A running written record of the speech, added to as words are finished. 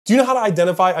Do you know how to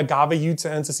identify Agave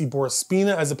Utahensis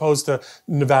Eborispina as opposed to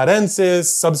nevadensis,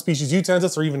 subspecies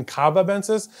Utahensis, or even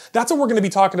cababensis? That's what we're going to be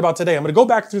talking about today. I'm going to go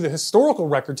back through the historical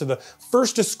record to the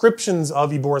first descriptions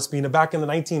of Eborispina back in the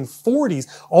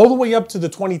 1940s, all the way up to the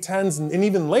 2010s and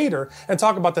even later, and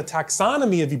talk about the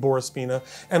taxonomy of Eborispina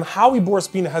and how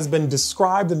Eborispina has been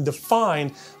described and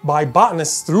defined by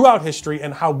botanists throughout history,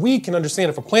 and how we can understand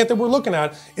if a plant that we're looking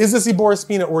at, is this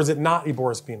Eborispina or is it not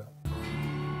Eborispina?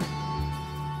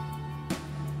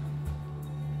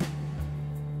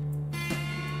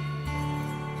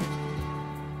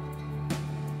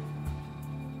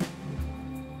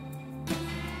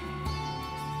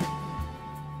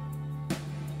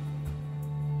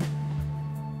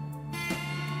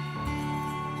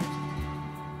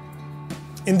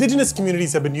 Indigenous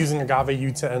communities have been using Agave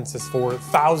Utahensis for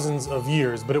thousands of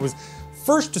years, but it was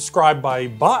first described by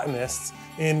botanists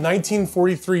in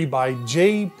 1943 by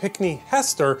J. Pinckney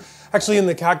Hester, actually in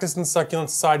the Cactus and Succulent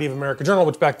Society of America Journal,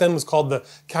 which back then was called the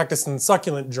Cactus and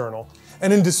Succulent Journal.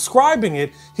 And in describing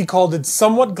it, he called it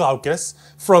somewhat glaucous,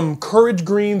 from courage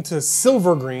green to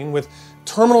silver green, with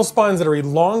terminal spines that are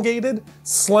elongated,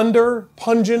 slender,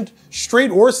 pungent,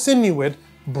 straight or sinuate,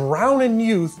 brown in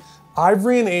youth,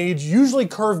 ivory in age, usually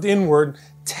curved inward,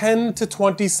 10 to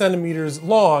 20 centimeters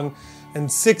long, and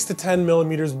 6 to 10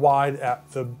 millimeters wide at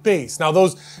the base. Now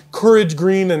those courage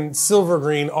green and silver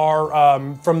green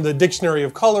are from the Dictionary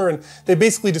of Color, and they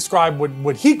basically describe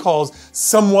what he calls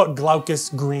somewhat glaucous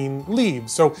green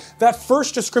leaves. So that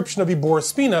first description of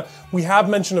Eborispina, we have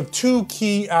mention of two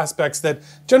key aspects that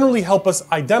generally help us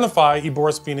identify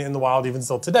Eborispina in the wild even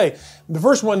still today. The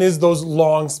first one is those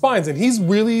long spines, and he's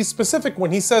really specific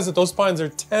when he says that those spines are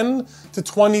 10 to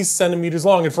 20 centimeters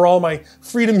long. And for all my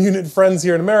Freedom Unit friends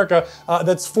here in America,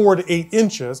 that's 4 to 8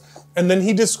 inches. And then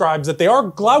he describes that they are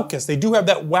glaucous. They do have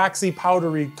that waxy,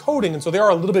 powdery coating, and so they are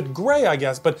a little bit gray, I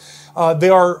guess, but they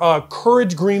are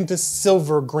courage green to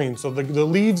silver green. So the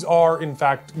leaves are, in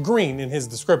fact, green in his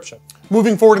description.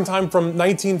 Moving forward in time from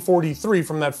 1943,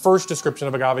 from that first description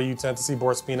of Agave Utahensis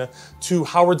Eborispina, to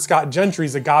Howard Scott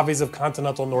Gentry's Agaves of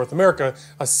Continental North America,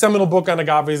 a seminal book on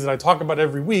agaves that I talk about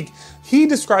every week, he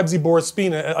describes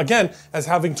Eborispina, again, as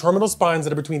having terminal spines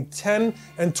that are between 10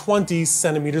 and 20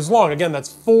 centimeters long. Again,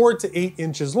 that's 4 to 8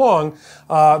 inches long,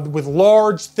 with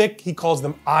large, thick, he calls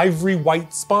them ivory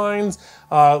white spines,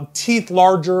 teeth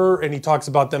larger, and he talks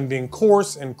about them being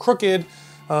coarse and crooked.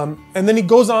 And then he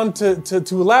goes on to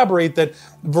elaborate that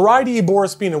variety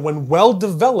Eborispina, when well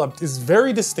developed, is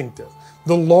very distinctive.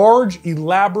 The large,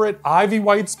 elaborate, ivy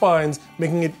white spines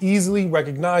making it easily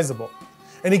recognizable.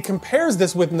 And he compares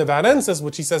this with nevadensis,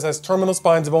 which he says has terminal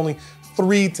spines of only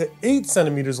 3 to 8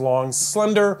 centimeters long,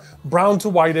 slender, brown to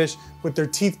whitish, with their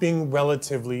teeth being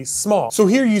relatively small. So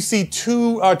here you see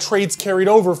two traits carried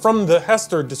over from the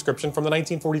Hester description, from the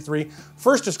 1943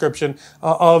 first description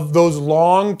of those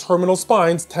long terminal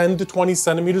spines, 10 to 20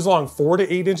 centimeters long, 4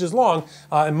 to 8 inches long,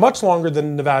 and much longer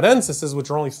than nevadensis, which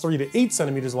are only 3 to 8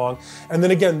 centimeters long. And then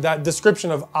again, that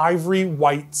description of ivory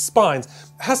white spines.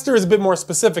 Hester is a bit more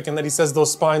specific in that he says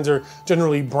those spines are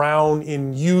generally brown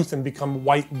in youth and become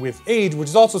white with age, which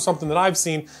is also something that I've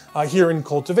seen here in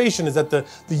cultivation, is that the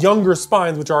younger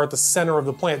spines, which are at the center of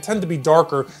the plant, tend to be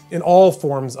darker in all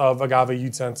forms of Agave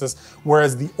Utahensis,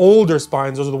 whereas the older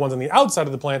spines, those are the ones on the outside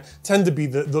of the plant, tend to be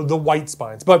the white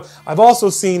spines. But I've also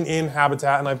seen in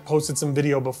habitat, and I've posted some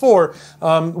video before,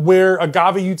 where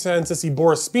Agave Utahensis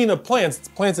Eborispina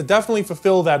plants that definitely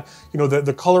fulfill that,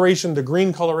 the coloration, the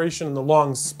green coloration, and the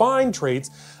long spine traits,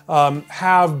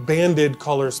 have banded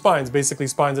color spines, basically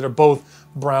spines that are both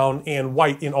brown and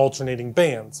white in alternating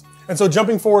bands. And so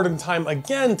jumping forward in time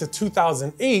again to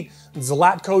 2008,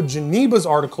 Zlatko Janeba's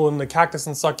article in the Cactus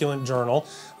and Succulent Journal,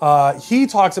 he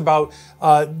talks about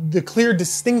the clear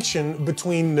distinction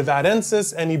between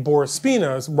nevadensis and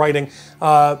Eborispina, writing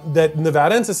that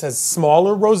nevadensis has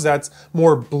smaller rosettes,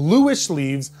 more bluish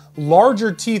leaves,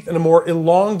 larger teeth, and a more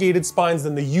elongated spines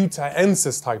than the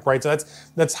Utahensis type, right? So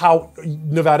that's how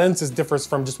nevadensis differs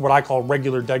from just what I call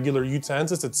regular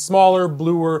Utahensis. It's smaller,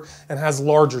 bluer, and has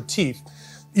larger teeth.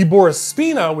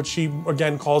 Eborispina, which he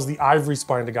again calls the ivory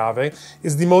spined agave,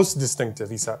 is the most distinctive,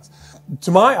 he says.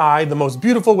 To my eye, the most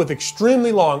beautiful, with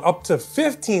extremely long, up to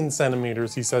 15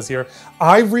 centimeters, he says here,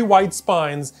 ivory white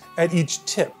spines at each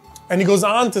tip. And he goes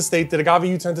on to state that Agave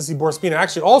Utahensis Eborispina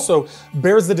actually also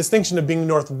bears the distinction of being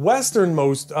the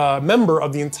northwesternmost member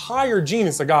of the entire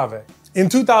genus agave. In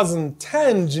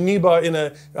 2010, Janeba, in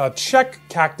a Czech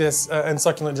cactus and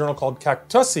succulent journal called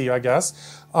Cactusy, I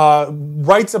guess,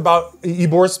 writes about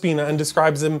Eborispina and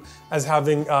describes them as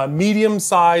having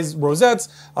medium-sized rosettes.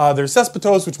 They're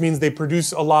cespitose, which means they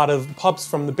produce a lot of pups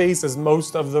from the base, as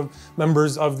most of the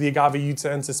members of the Agave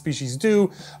Utahensis species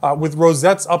do, with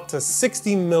rosettes up to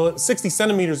 60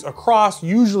 centimeters across,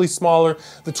 usually smaller.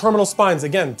 The terminal spines,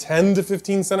 again, 10 to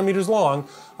 15 centimeters long,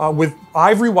 with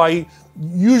ivory white,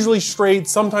 usually straight,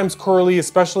 sometimes curly,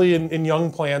 especially in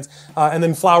young plants, and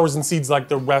then flowers and seeds like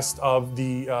the rest of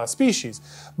the species.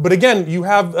 But again, you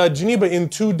have Geneba in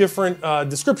two different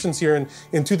descriptions here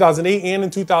in 2008 and in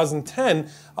 2010,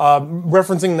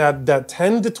 referencing that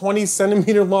 10 to 20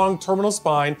 centimeter long terminal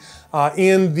spine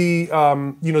and the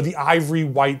the ivory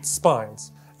white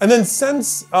spines. And then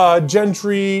since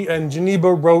Gentry and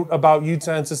Geneba wrote about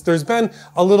Utahensis, there's been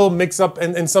a little mix-up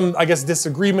and some, I guess,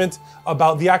 disagreement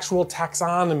about the actual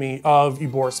taxonomy of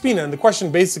Eborispina. And the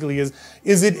question basically is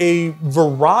it a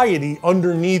variety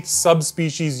underneath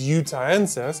subspecies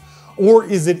Utahensis, or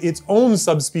is it its own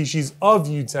subspecies of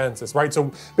Utahensis, right? So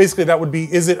basically that would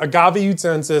be, is it Agave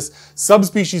Utahensis,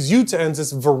 subspecies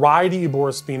Utahensis, variety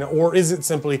Eborispina, or is it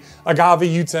simply Agave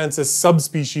Utahensis,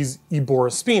 subspecies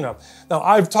Eborispina? Now,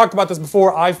 I've talked about this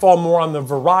before. I fall more on the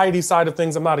variety side of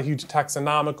things. I'm not a huge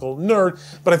taxonomical nerd,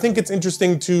 but I think it's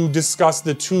interesting to discuss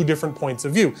the two different points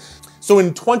of view. So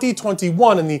in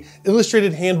 2021, in the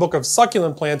Illustrated Handbook of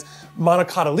Succulent Plants,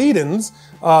 Monocotyledons,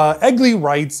 Egley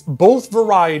writes both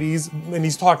varieties, and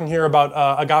he's talking here about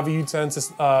Agave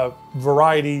Utahensis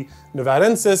variety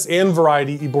nevadensis and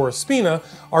variety Eborispina,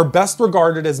 are best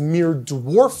regarded as mere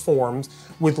dwarf forms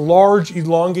with large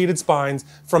elongated spines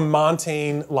from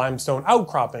montane limestone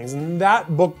outcroppings. And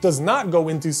that book does not go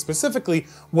into specifically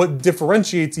what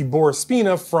differentiates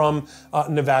Eborispina from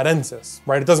nevadensis,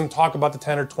 right? It doesn't talk about the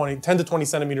 10 to 20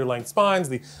 centimeter length spines,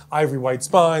 the ivory white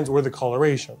spines, or the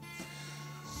coloration.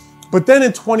 But then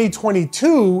in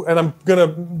 2022, and I'm gonna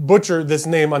butcher this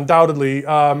name undoubtedly,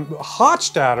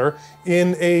 Hochstatter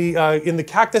in the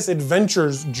Cactus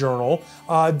Adventures journal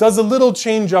does a little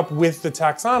change up with the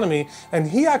taxonomy, and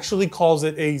he actually calls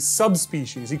it a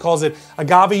subspecies. He calls it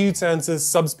Agave Utahensis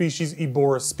subspecies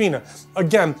Eborispina.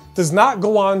 Again, does not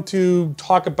go on to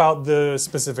talk about the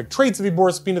specific traits of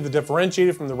Eborispina that differentiate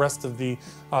it from the rest of the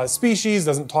species,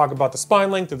 doesn't talk about the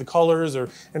spine length or the colors or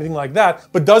anything like that,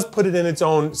 but does put it in its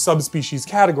own subspecies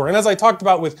category. And as I talked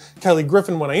about with Kelly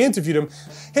Griffin when I interviewed him,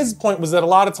 his point was that a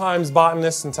lot of times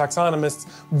botanists and taxonomists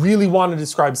really want to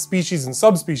describe species and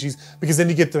subspecies because then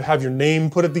you get to have your name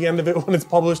put at the end of it when it's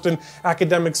published in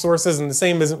academic sources, and the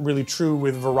same isn't really true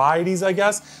with varieties, I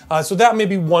guess. So that may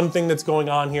be one thing that's going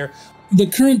on here. The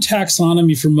current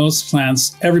taxonomy for most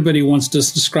plants, everybody wants to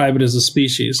describe it as a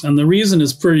species. And the reason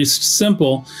is pretty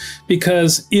simple,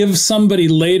 because if somebody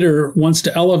later wants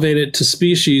to elevate it to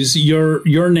species,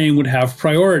 your name would have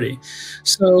priority.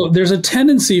 So there's a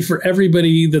tendency for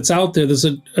everybody that's out there, that's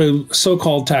a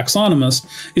so-called taxonomist,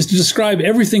 is to describe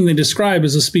everything they describe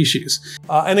as a species.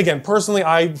 And again, personally,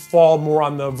 I fall more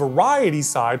on the variety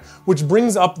side, which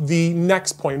brings up the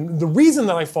next point. The reason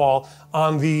that I fall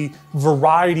on the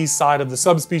variety side of the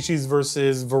subspecies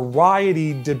versus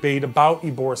variety debate about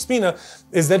Eborispina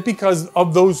is that because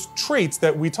of those traits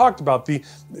that we talked about, the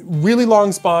really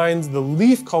long spines, the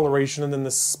leaf coloration, and then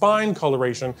the spine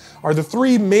coloration are the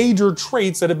three major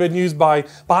traits that have been used by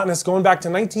botanists going back to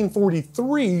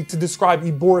 1943 to describe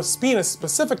Eborispina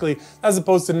specifically, as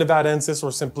opposed to nevadensis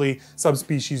or simply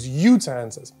subspecies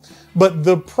Utahensis. But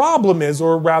the problem is,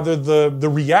 or rather the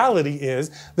reality is,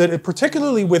 that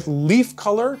particularly with leaf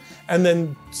color and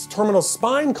then terminal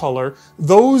spine color,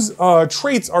 those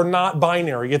traits are not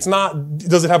binary. It's not,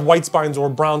 does it have white spines or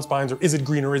brown spines, or is it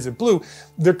green or is it blue?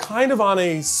 They're kind of on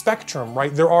a spectrum,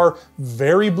 right? There are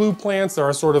very blue plants, there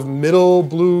are sort of middle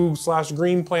blue /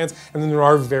 green plants, and then there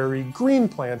are very green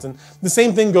plants. And the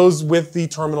same thing goes with the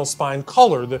terminal spine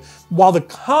color. While the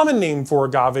common name for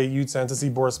Agave Utahensis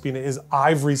Eborispina is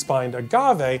ivory spined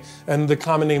agave, and the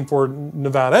common name for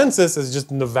nevadensis is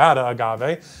just Nevada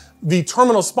agave, the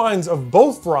terminal spines of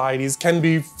both varieties can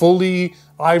be fully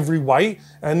ivory white,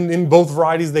 and in both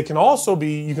varieties they can also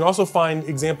be, you can also find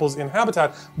examples in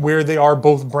habitat where they are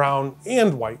both brown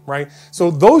and white, right?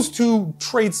 So those two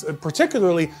traits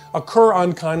particularly occur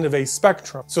on kind of a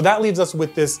spectrum. So that leaves us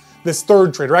with this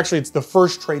third trait, or actually it's the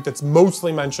first trait that's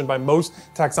mostly mentioned by most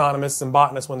taxonomists and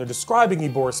botanists when they're describing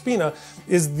Eborispina,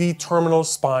 is the terminal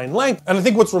spine length. And I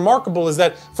think what's remarkable is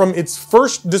that from its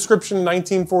first description in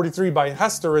 1943 by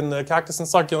Hester in the Cactus and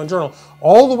Succulent Journal,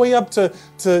 all the way up to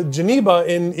Geneva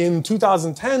in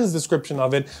 2010's description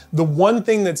of it, the one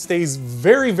thing that stays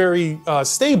very, very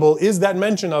stable is that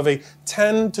mention of a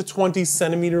 10 to 20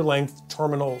 centimeter length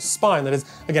terminal spine. That is,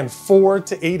 again, 4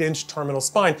 to 8 inch terminal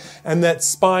spine. And that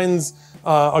spines,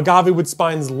 agave with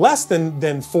spines less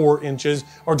than 4 inches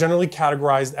are generally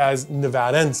categorized as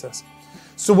nevadensis.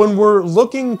 So when we're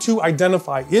looking to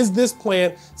identify, is this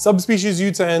plant subspecies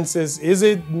Utahensis, is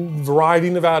it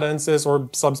variety nevadensis or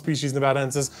subspecies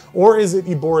nevadensis, or is it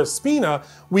Eborispina,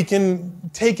 we can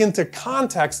take into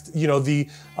context,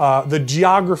 the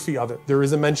geography of it. There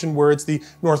is a mention where it's the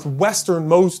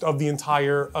northwesternmost of the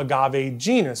entire agave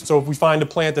genus. So if we find a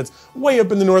plant that's way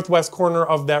up in the northwest corner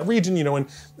of that region, and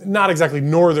not exactly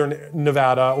northern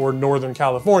Nevada or northern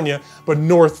California, but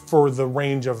north for the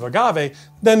range of agave,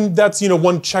 then that's,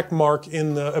 one check mark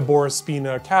in the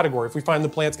Eborispina category. If we find the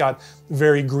plant's got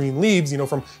very green leaves,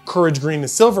 from courage green to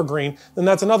silver green, then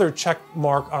that's another check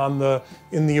mark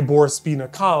in the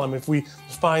Eborispina column. If we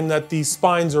find that the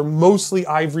spines are mostly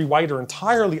ivory white or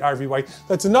entirely ivory white,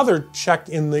 that's another check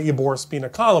in the Eborispina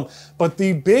column. But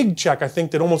the big check, I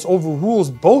think, that almost overrules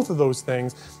both of those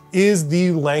things is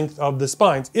the length of the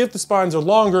spines. If the spines are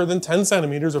longer than 10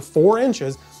 centimeters or 4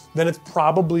 inches, then it's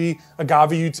probably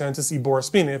Agave Utahensis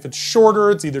Eborispina. If it's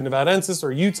shorter, it's either nevadensis or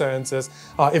Utahensis.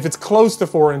 If it's close to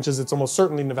 4 inches, it's almost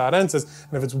certainly nevadensis.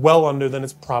 And if it's well under, then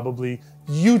it's probably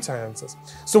Utahensis.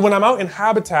 So when I'm out in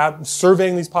habitat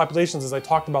surveying these populations, as I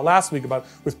talked about last week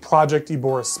with Project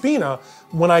Eborispina,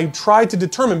 when I try to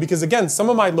determine, because again, some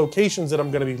of my locations that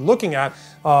I'm going to be looking at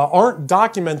aren't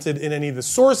documented in any of the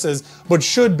sources, but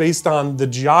should based on the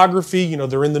geography,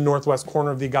 they're in the northwest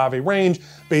corner of the agave range,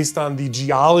 based on the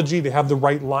geology, they have the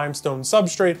right limestone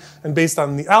substrate, and based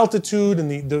on the altitude and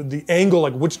the angle,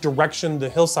 like which direction the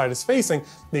hillside is facing,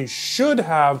 they should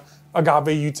have Agave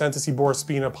Utahensis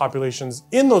Eborispina populations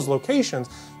in those locations.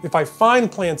 If I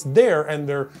find plants there and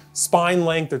their spine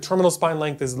length, their terminal spine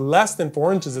length is less than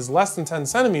 4 inches, is less than 10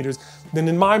 centimeters, then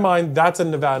in my mind, that's a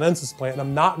nevadensis plant, and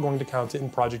I'm not going to count it in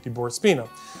Project Eborispina.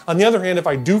 On the other hand, if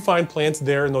I do find plants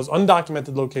there in those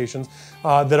undocumented locations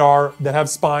that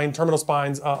have terminal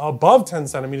spines above 10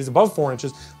 centimeters, above 4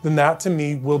 inches, then that to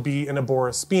me will be an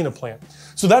Eborispina plant.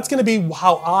 So that's going to be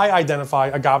how I identify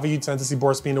Agave Utahensis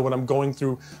Eborispina when I'm going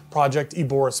through Project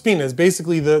Eborispina, is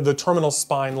basically the terminal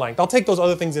spine length. I'll take those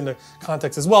other things into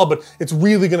context as well, but it's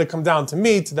really going to come down to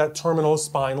me to that terminal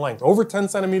spine length. Over 10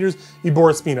 centimeters,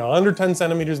 Eborispina. Under 10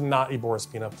 centimeters, not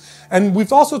Eborispina. And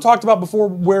we've also talked about before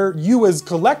where you as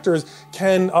collectors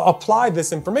can apply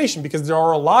this information, because there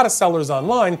are a lot of sellers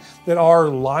online that are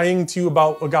lying to you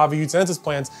about Agave Utahensis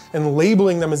plants and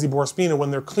labeling them as Eborispina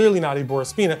when they're clearly not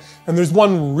Eborispina. And there's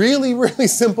one really, really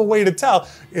simple way to tell: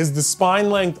 is the spine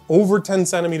length over 10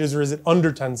 centimeters or is it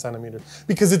under 10 centimeters?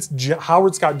 Because it's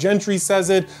Howard Scott Gentry says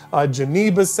it,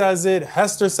 Geneva says it,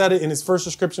 Hester said it in his first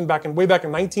description way back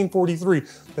in 1943,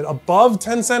 that above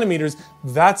 10 centimeters,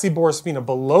 that's Eborispina.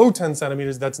 Below 10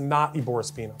 centimeters, that's not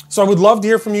Eborispina. So I would love to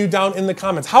hear from you down in the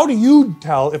comments. How do you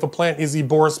tell if a plant is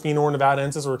Eborispina or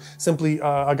nevadensis or simply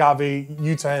Agave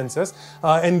Utahensis?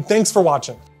 And thanks for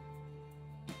watching.